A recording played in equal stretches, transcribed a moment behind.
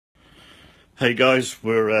Hey guys,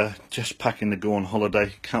 we're just packing to go on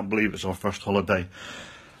holiday. Can't believe it's our first holiday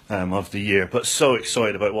of the year, but so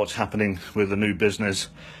excited about what's happening with the new business.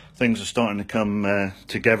 Things are starting to come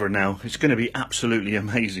together now. It's going to be absolutely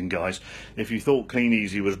amazing, guys. If you thought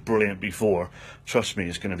Kleeneze was brilliant before, trust me,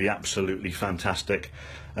 it's going to be absolutely fantastic.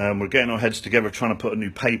 We're getting our heads together, trying to put a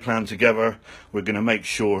new pay plan together. We're going to make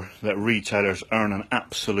sure that retailers earn an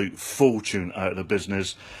absolute fortune out of the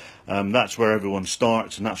business. That's where everyone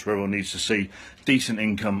starts, and that's where everyone needs to see decent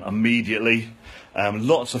income immediately.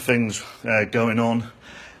 Lots of things going on.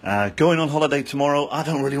 Going on holiday tomorrow. I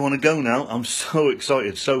don't really want to go now. I'm so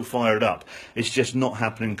excited, so fired up. It's just not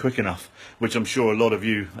happening quick enough, which I'm sure a lot of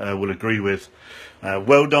you will agree with.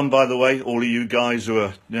 Well done, by the way, all of you guys who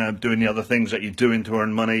are doing the other things that you're doing to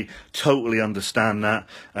earn money. Totally understand that.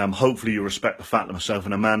 Hopefully you respect the fact that myself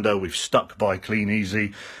and Amanda, we've stuck by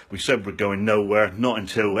Kleeneze. We said we're going nowhere, not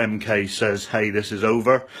until MK says, hey, this is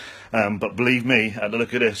over. But believe me, at the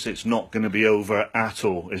look of this, it's not going to be over at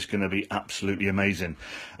all. It's going to be absolutely amazing.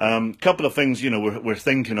 Couple of things, we're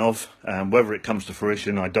thinking of, whether it comes to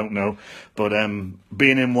fruition, I don't know. But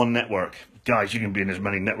being in one network. Guys, you can be in as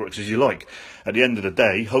many networks as you like. At the end of the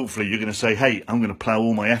day, hopefully you're going to say, hey, I'm going to plough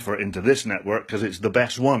all my effort into this network because it's the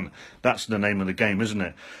best one. That's the name of the game, isn't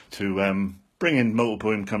it? To bring in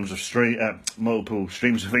multiple multiple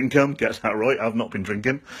streams of income. Get that right. I've not been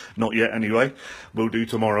drinking. Not yet, anyway. We'll do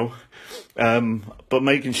tomorrow. But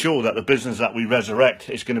making sure that the business that we resurrect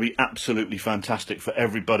is going to be absolutely fantastic for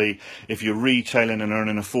everybody. If you're retailing and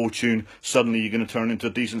earning a fortune, suddenly you're going to turn into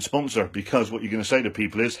a decent sponsor, because what you're going to say to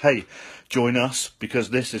people is, hey, join us because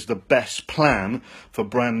this is the best plan for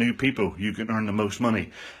brand new people. You can earn the most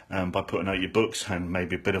money by putting out your books and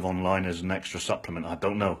maybe a bit of online as an extra supplement. I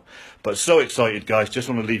don't know. But so excited, guys. Just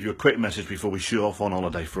want to leave you a quick message before we shoot off on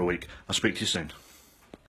holiday for a week. I'll speak to you soon.